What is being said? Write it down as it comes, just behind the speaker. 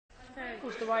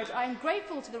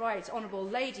grateful to the Right Honourable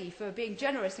Lady for being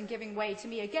generous and giving way to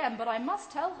me again, but I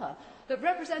must tell her that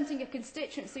representing a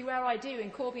constituency where I do in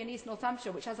Corby and East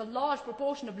Northamptonshire, which has a large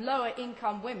proportion of lower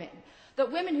income women,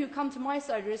 that women who come to my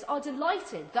surgeries are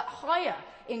delighted that higher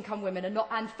income women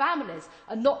and families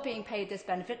are not being paid this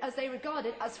benefit, as they regard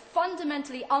it as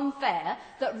fundamentally unfair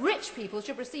that rich people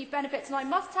should receive benefits. And I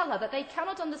must tell her that they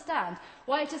cannot understand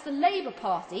why it is the Labour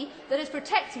Party that is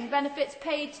protecting benefits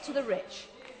paid to the rich.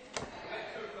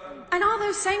 And are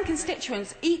those same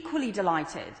constituents equally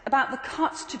delighted about the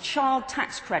cuts to child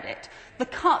tax credit, the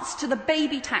cuts to the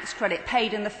baby tax credit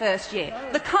paid in the first year,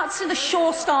 the cuts to the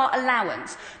Sure Start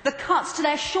allowance, the cuts to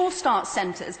their Sure Start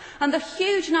centres, and the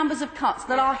huge numbers of cuts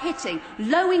that are hitting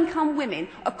low-income women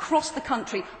across the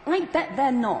country? I bet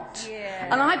they're not.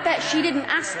 And I bet she didn't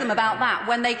ask them about that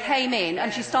when they came in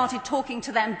and she started talking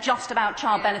to them just about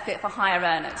child benefit for higher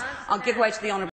earners. I'll give way to the Honourable